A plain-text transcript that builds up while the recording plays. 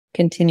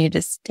continue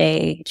to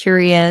stay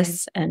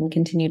curious and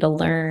continue to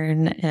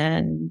learn.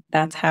 And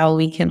that's how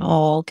we can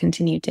all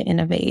continue to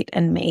innovate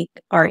and make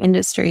our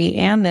industry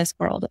and this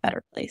world a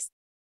better place.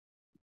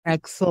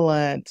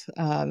 Excellent.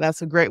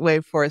 That's a great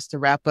way for us to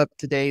wrap up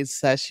today's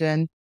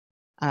session.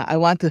 I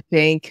want to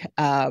thank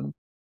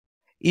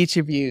each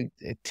of you,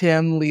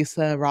 Tim,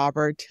 Lisa,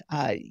 Robert.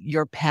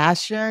 Your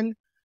passion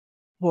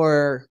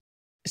for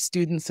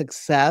student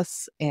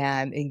success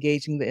and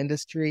engaging the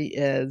industry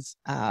is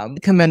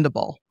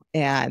commendable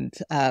and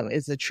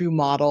is a true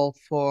model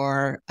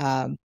for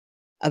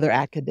other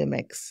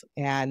academics.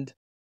 And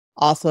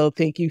also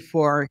thank you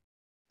for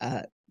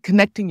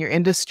connecting your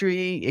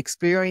industry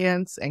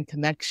experience and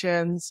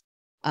connections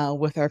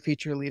with our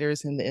future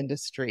leaders in the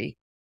industry.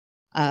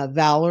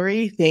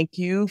 Valerie, thank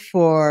you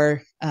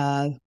for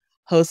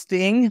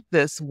hosting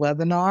this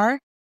webinar.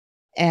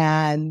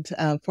 And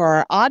for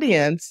our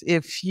audience,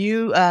 if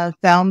you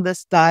found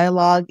this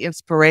dialogue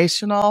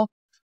inspirational,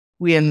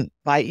 we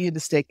invite you to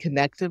stay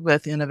connected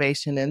with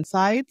Innovation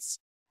Insights.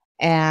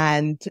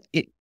 And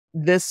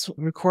this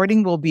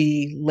recording will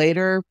be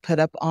later put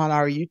up on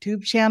our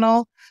YouTube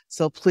channel.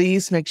 So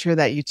please make sure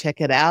that you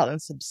check it out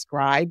and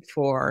subscribe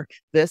for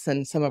this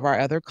and some of our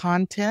other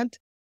content.